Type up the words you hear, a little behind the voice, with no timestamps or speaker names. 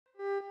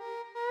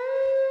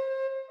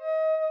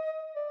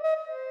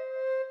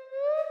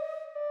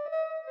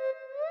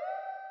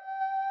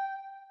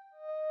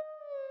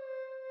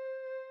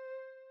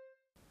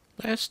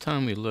Last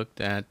time we looked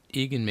at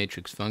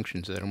EaganMatrix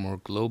functions that are more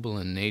global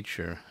in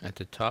nature at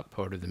the top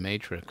part of the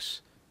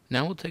matrix.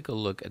 Now we'll take a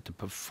look at the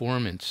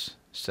performance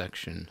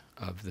section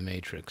of the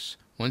matrix.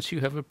 Once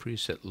you have a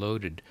preset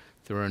loaded,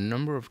 there are a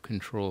number of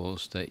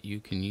controls that you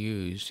can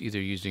use,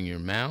 either using your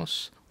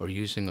mouse or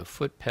using a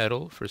foot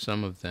pedal for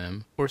some of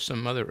them, or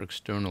some other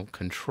external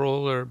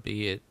controller,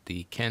 be it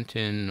the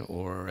Haken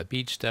or a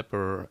beat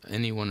stepper, or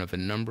any one of a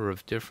number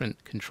of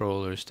different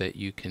controllers that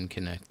you can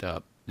connect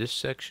up. This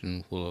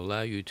section will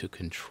allow you to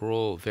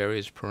control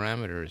various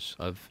parameters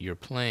of your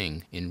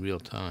playing in real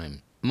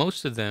time.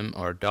 Most of them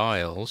are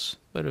dials,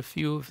 but a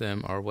few of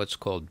them are what's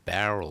called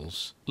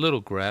barrels,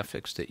 little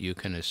graphics that you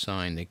can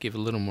assign that give a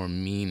little more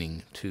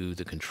meaning to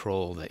the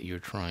control that you're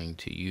trying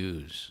to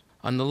use.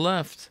 On the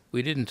left,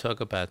 we didn't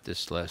talk about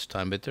this last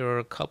time, but there are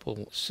a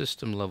couple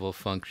system level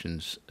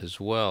functions as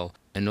well.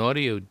 An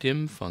audio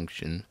dim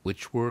function,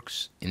 which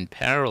works in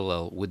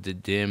parallel with the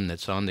dim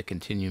that's on the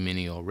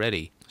ContinuuMini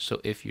already. So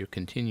if your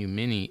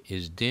ContinuuMini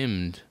is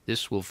dimmed,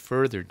 this will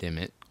further dim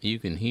it. You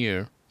can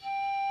hear,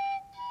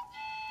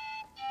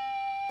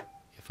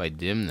 if I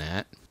dim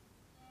that.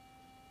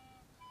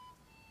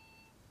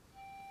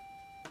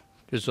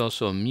 There's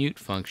also a mute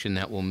function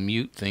that will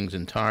mute things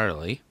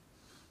entirely.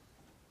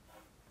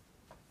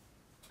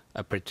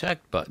 A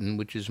protect button,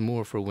 which is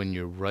more for when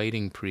you're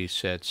writing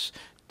presets,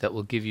 that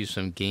will give you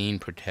some gain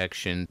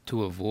protection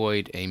to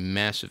avoid a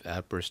massive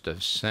outburst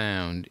of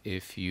sound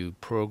if you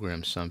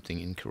program something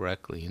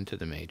incorrectly into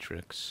the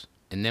matrix.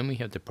 And then we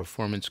have the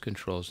performance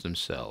controls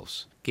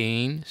themselves.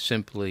 Gain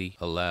simply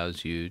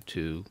allows you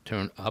to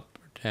turn up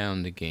or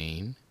down the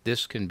gain.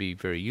 This can be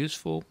very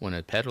useful when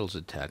a pedal's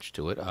attached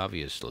to it,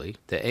 obviously.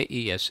 The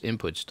AES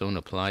inputs don't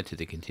apply to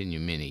the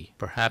ContinuuMini.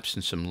 Perhaps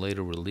in some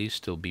later release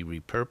they'll be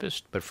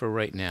repurposed, but for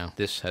right now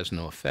this has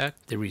no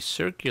effect. The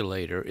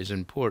recirculator is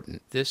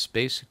important. This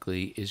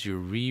basically is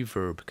your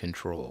reverb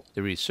control.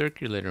 The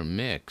recirculator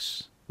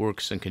mix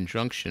works in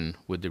conjunction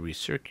with the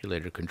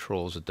recirculator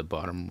controls at the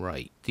bottom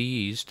right.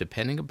 These,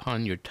 depending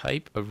upon your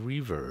type of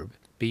reverb,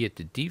 be it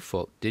the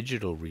default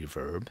digital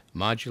reverb,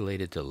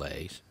 modulated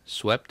delay,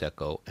 swept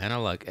echo,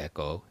 analog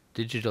echo,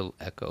 digital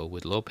echo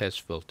with low-pass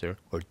filter,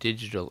 or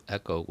digital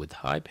echo with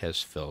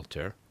high-pass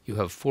filter, you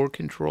have 4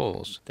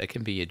 controls that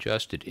can be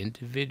adjusted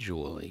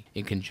individually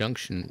in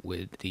conjunction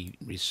with the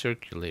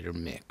recirculator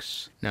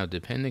mix. Now,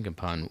 depending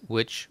upon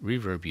which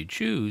reverb you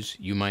choose,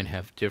 you might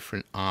have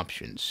different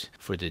options.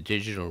 For the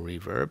digital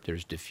reverb,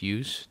 there's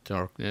diffuse,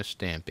 darkness,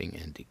 damping,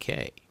 and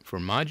decay. For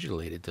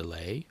modulated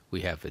delay,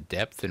 we have a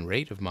depth and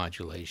rate of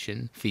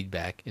modulation,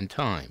 feedback, and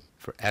time.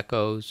 For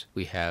echoes,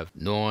 we have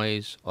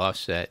noise,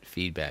 offset,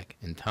 feedback,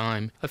 and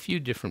time, a few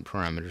different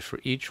parameters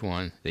for each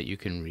one that you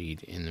can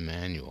read in the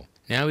manual.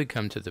 Now we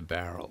come to the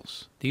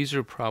barrels. These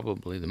are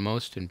probably the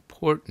most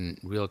important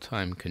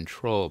real-time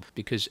control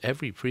because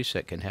every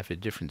preset can have a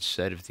different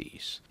set of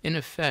these. In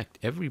effect,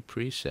 every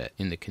preset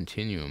in the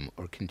Continuum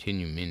or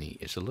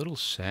ContinuuMini is a little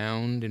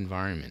sound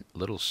environment, a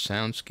little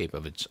soundscape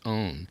of its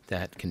own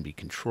that can be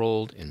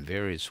controlled in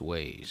various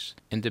ways.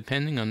 And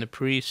depending on the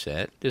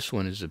preset, this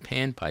one is a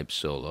panpipe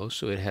solo,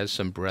 so it has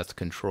some breath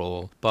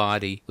control,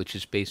 body, which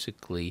is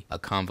basically a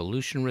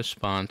convolution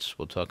response,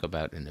 we'll talk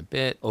about in a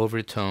bit,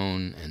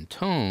 overtone, and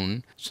tone.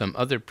 Some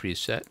other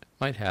preset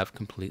might have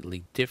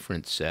completely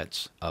different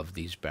sets of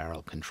these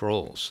barrel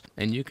controls.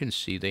 And you can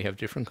see they have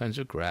different kinds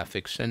of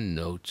graphics and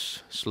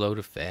notes, slow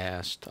to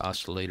fast,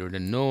 oscillator to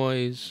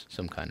noise,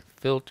 some kind of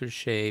filter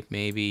shape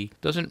maybe.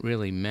 Doesn't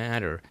really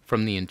matter.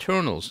 From the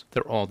internals,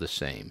 they're all the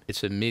same.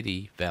 It's a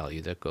MIDI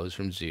value that goes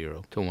from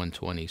 0 to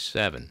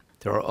 127.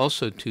 There are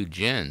also 2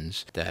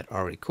 gens that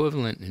are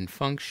equivalent in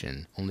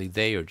function, only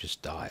they are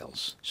just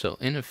dials. So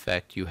in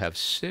effect, you have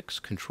 6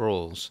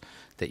 controls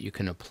that you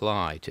can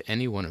apply to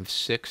any one of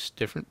 6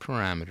 different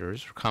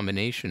parameters or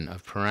combination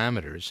of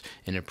parameters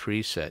in a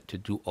preset to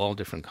do all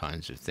different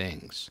kinds of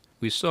things.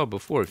 We saw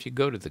before, if you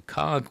go to the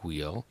cog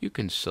wheel, you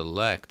can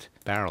select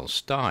barrel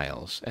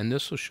styles, and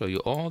this will show you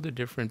all the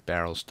different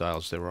barrel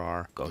styles there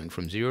are, going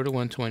from 0 to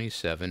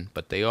 127,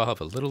 but they all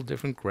have a little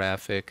different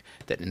graphic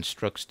that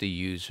instructs the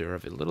user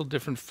of a little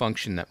different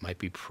function that might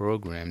be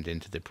programmed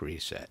into the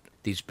preset.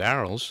 These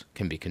barrels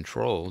can be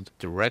controlled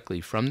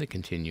directly from the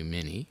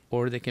ContinuuMini,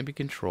 or they can be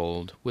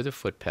controlled with a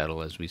foot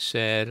pedal, as we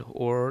said,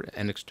 or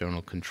an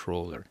external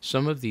controller.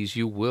 Some of these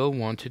you will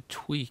want to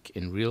tweak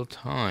in real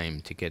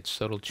time to get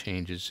subtle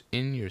changes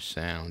in your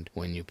sound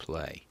when you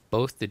play.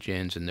 Both the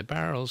gens and the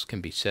barrels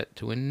can be set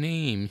to a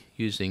name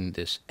using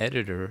this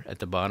editor at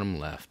the bottom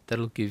left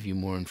that'll give you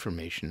more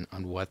information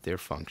on what their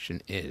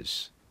function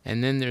is.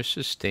 And then there's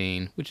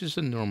sustain, which is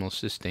a normal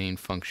sustain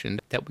function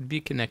that would be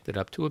connected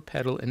up to a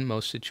pedal in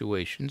most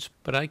situations,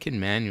 but I can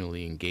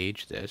manually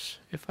engage this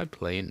if I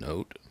play a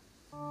note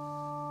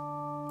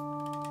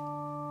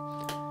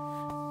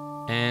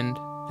and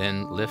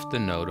then lift the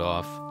note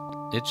off.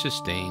 It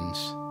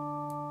sustains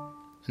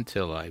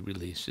until I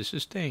release the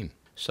sustain.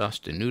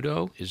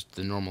 Sostenuto is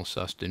the normal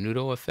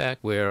sostenuto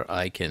effect, where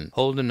I can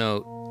hold a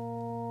note,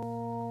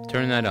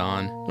 turn that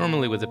on,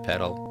 normally with a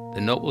pedal.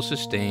 The note will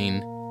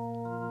sustain,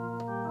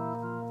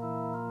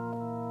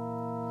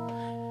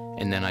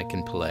 and then I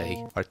can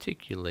play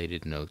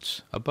articulated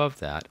notes above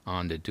that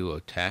on the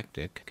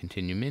duotactic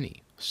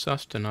ContinuuMini.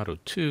 Sostenuto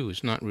 2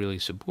 is not really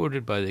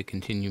supported by the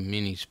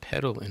ContinuuMini's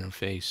pedal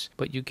interface,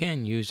 but you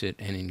can use it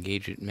and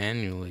engage it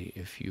manually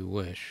if you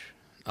wish.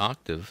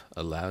 Octave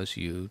allows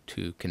you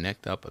to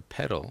connect up a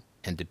pedal,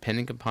 and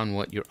depending upon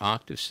what your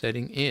octave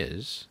setting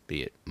is,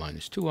 be it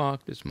 -2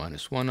 octaves,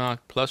 -1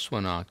 octave,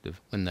 +1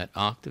 octave, when that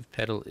octave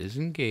pedal is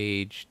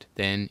engaged,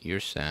 then your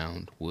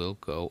sound will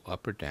go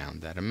up or down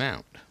that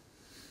amount.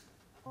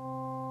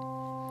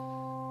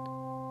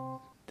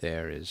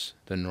 There is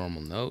the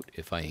normal note.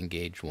 If I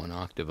engage 1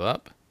 octave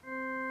up,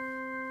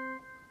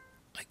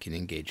 I can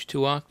engage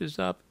 2 octaves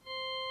up.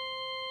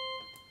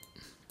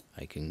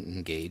 I can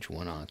engage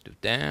 1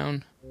 octave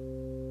down,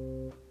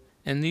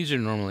 and these are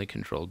normally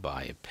controlled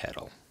by a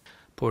pedal.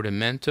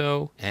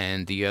 Portamento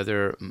and the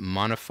other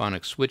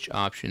monophonic switch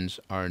options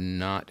are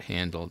not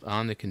handled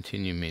on the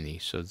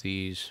ContinuuMini, so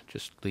these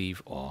just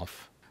leave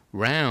off.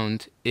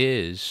 Round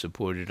is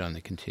supported on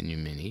the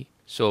ContinuuMini,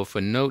 so if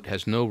a note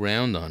has no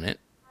round on it,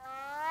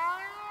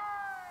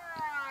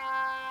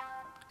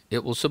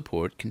 it will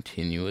support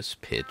continuous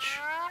pitch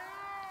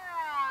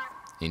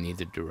in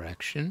either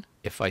direction.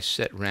 If I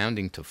set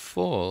rounding to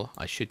full,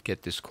 I should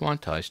get this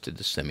quantized to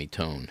the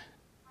semitone.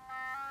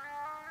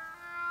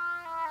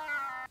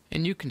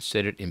 And you can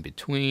set it in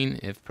between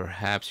if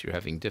perhaps you're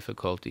having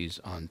difficulties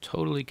on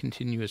totally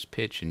continuous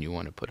pitch and you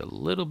want to put a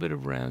little bit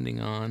of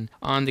rounding on.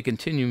 On the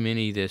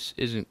ContinuuMini, this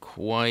isn't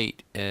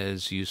quite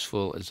as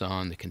useful as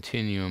on the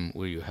Continuum,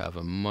 where you have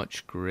a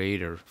much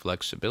greater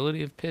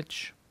flexibility of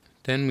pitch.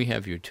 Then we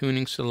have your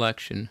tuning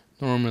selection.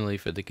 Normally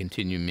for the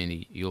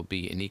ContinuuMini, you'll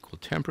be in equal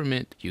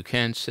temperament. You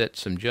can set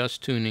some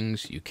just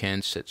tunings. You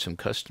can set some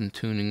custom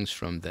tunings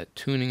from that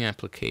tuning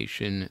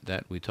application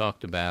that we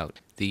talked about.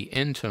 The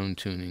end tone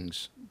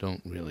tunings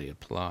don't really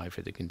apply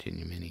for the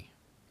ContinuuMini.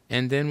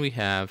 And then we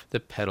have the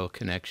pedal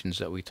connections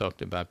that we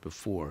talked about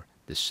before.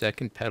 The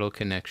second pedal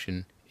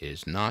connection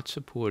is not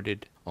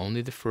supported.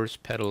 Only the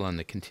first pedal on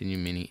the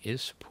ContinuuMini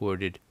is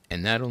supported,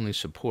 and that only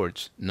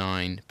supports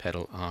 9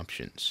 pedal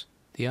options.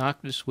 The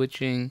octave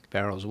switching,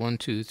 barrels 1,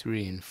 2,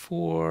 3, and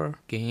 4,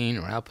 gain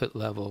or output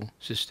level,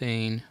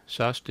 sustain,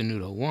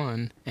 sostenuto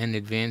 1, and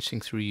advancing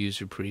through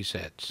user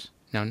presets.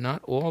 Now,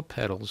 not all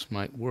pedals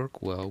might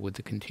work well with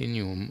the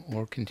Continuum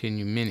or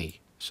ContinuuMini,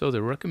 so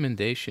the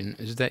recommendation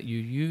is that you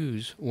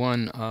use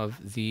one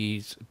of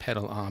these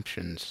pedal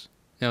options.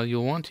 Now,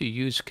 you'll want to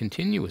use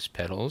continuous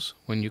pedals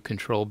when you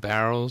control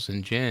barrels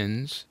and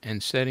gens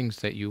and settings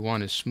that you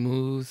want a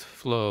smooth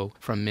flow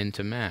from min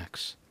to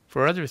max.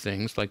 For other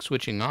things, like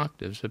switching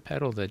octaves, a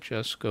pedal that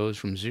just goes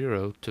from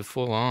 0 to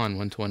full-on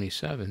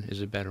 127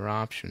 is a better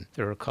option.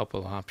 There are a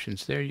couple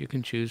options there you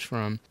can choose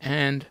from.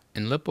 And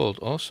Lippold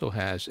also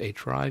has a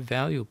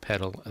tri-value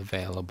pedal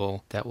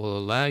available that will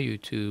allow you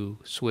to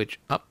switch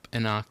up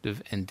an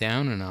octave and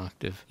down an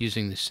octave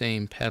using the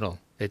same pedal.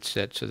 It's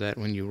set so that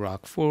when you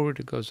rock forward,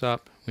 it goes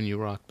up. When you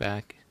rock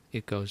back,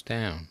 it goes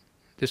down.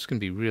 This can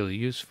be really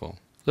useful.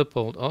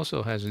 Lippold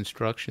also has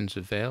instructions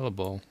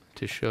available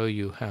to show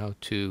you how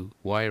to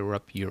wire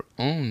up your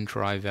own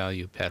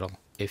tri-value pedal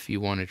if you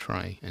want to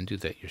try and do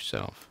that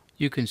yourself.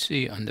 You can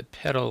see on the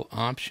pedal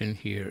option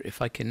here,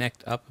 if I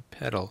connect up a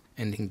pedal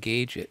and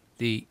engage it,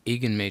 the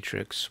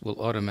EaganMatrix will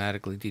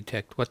automatically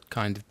detect what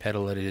kind of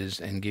pedal it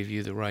is and give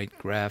you the right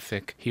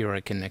graphic. Here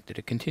I connected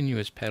a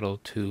continuous pedal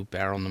to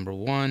barrel number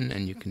 1,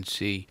 and you can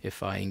see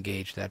if I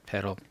engage that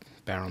pedal,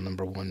 barrel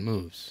number 1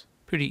 moves.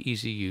 Pretty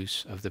easy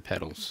use of the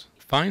pedals.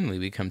 Finally,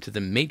 we come to the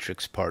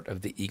matrix part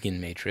of the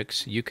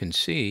EaganMatrix. You can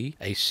see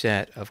a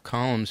set of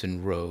columns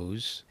and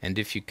rows, and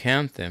if you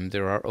count them,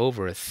 there are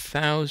over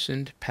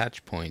 1,000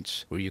 patch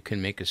points where you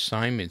can make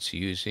assignments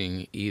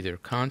using either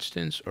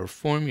constants or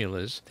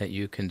formulas that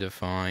you can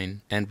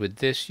define, and with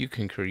this you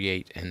can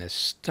create an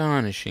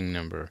astonishing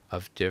number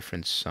of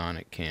different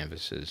sonic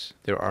canvases.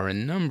 There are a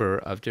number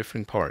of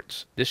different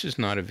parts. This is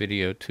not a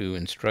video to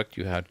instruct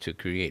you how to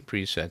create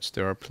presets.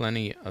 There are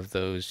plenty of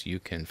those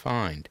you can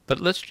find. But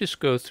let's just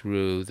go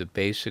through the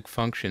basic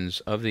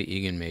functions of the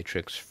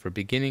EaganMatrix for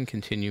beginning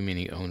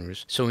ContinuuMini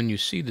owners, so when you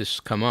see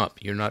this come up,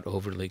 you're not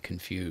overly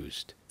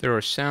confused. There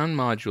are sound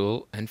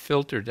module and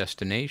filter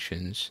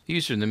destinations.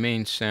 These are the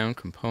main sound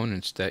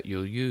components that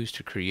you'll use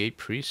to create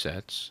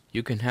presets.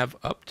 You can have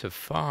up to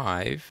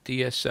 5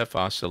 DSF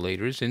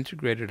oscillators,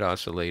 integrated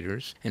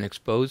oscillators, an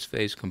exposed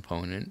phase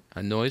component,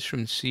 a noise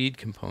from seed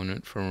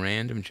component for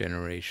random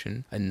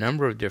generation, a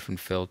number of different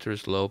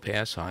filters, low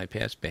pass, high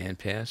pass, band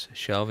pass,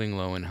 shelving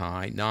low and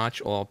high, notch,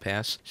 all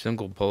pass,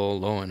 single pole,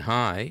 low and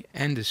high,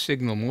 and a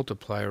signal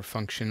multiplier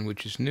function,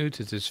 which is new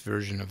to this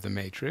version of the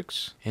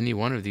matrix. Any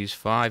one of these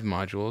 5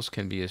 modules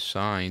can be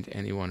assigned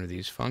any one of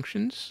these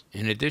functions.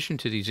 In addition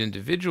to these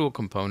individual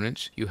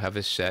components, you have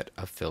a set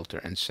of filter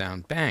and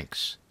sound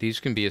banks. These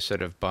can be a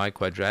set of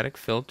biquadratic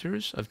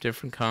filters of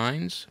different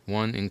kinds,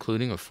 one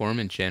including a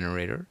formant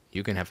generator.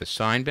 You can have a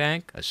sine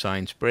bank, a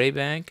sine spray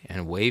bank, and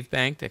a wave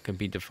bank that can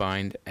be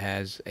defined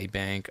as a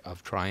bank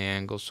of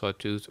triangle,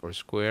 sawtooth, or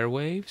square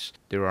waves.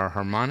 There are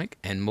harmonic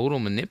and modal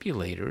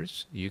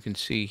manipulators. You can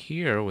see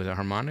here with a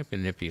harmonic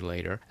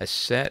manipulator, a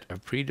set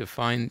of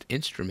predefined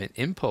instrument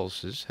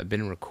impulses have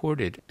been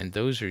recorded, and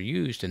those are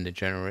used in the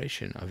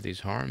generation of these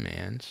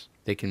harmons.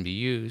 They can be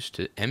used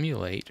to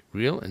emulate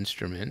real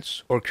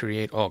instruments or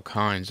create all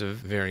kinds of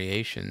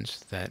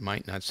variations that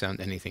might not sound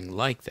anything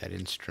like that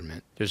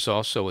instrument. There's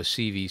also a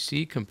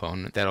CVC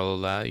component that will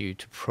allow you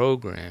to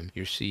program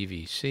your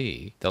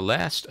CVC. The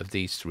last of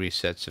these three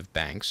sets of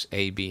banks,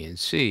 A, B, and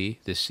C,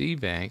 the C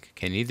bank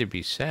can either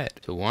be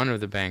set to one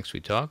of the banks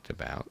we talked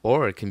about,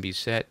 or it can be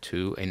set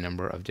to a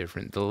number of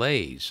different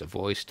delays, a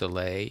voice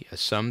delay, a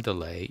sum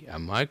delay, a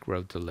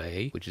micro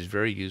delay, which is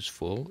very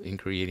useful in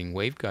creating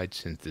waveguide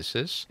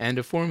synthesis, and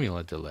a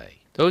formula delay.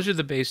 Those are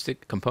the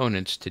basic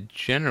components to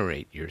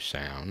generate your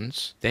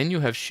sounds. Then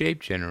you have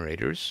shape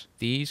generators.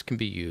 These can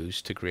be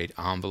used to create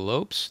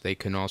envelopes. They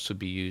can also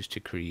be used to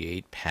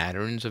create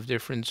patterns of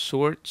different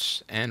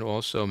sorts and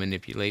also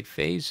manipulate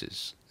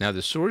phases. Now,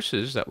 the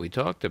sources that we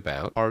talked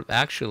about are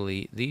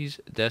actually these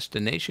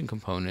destination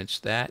components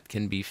that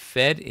can be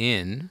fed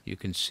in. You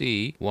can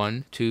see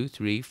 1, 2,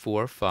 3,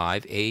 4,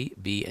 5, A,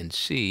 B, and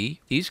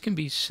C. These can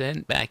be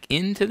sent back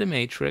into the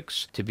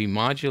matrix to be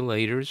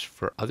modulators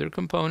for other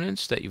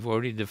components that you've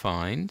already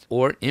defined,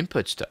 or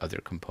inputs to other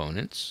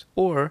components,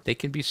 or they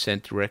can be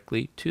sent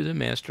directly to the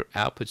master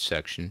output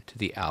section to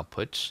the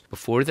outputs.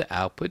 Before the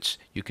outputs,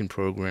 you can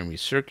program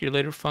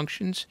recirculator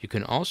functions. You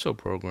can also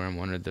program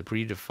one of the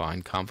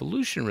predefined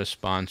convolution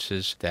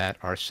responses that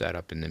are set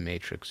up in the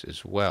matrix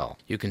as well.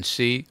 You can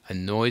see a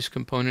noise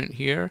component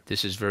here.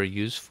 This is very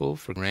useful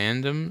for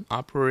random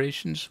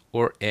operations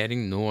or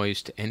adding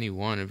noise to any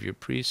one of your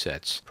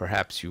presets.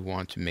 Perhaps you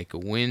want to make a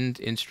wind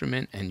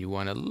instrument and you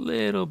want a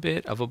little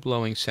bit of a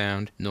blowing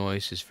sound.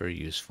 Noise is very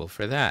useful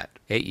for that.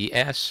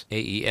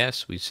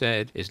 AES we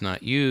said is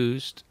not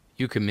used.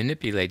 You can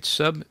manipulate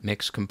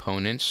sub-mix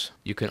components.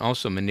 You can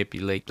also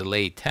manipulate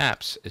delay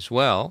taps as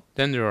well.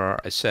 Then there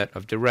are a set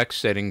of direct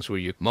settings where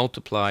you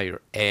multiply or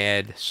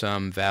add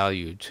some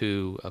value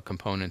to a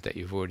component that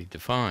you've already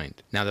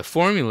defined. Now, the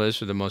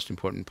formulas are the most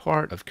important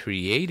part of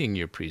creating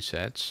your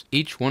presets.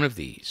 Each one of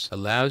these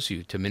allows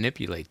you to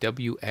manipulate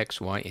W,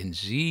 X, Y, and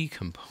Z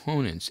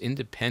components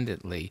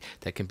independently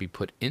that can be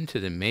put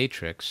into the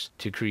matrix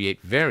to create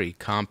very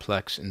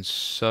complex and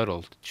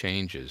subtle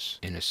changes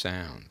in a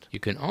sound. You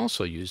can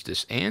also use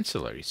this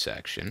ancillary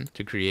section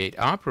to create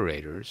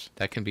operators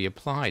that can be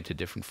applied to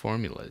different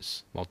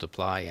formulas.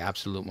 Multiply,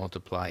 absolute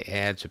multiply,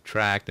 add,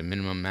 subtract, the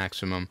minimum,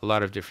 maximum, a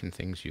lot of different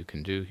things you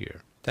can do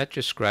here. That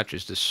just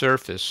scratches the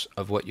surface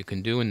of what you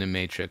can do in the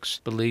matrix.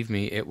 Believe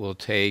me, it will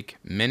take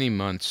many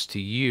months to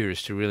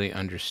years to really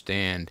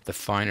understand the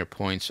finer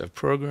points of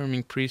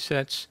programming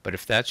presets. But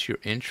if that's your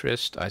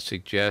interest, I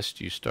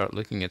suggest you start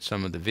looking at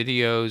some of the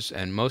videos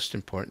and most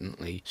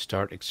importantly,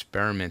 start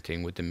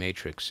experimenting with the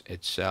matrix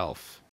itself.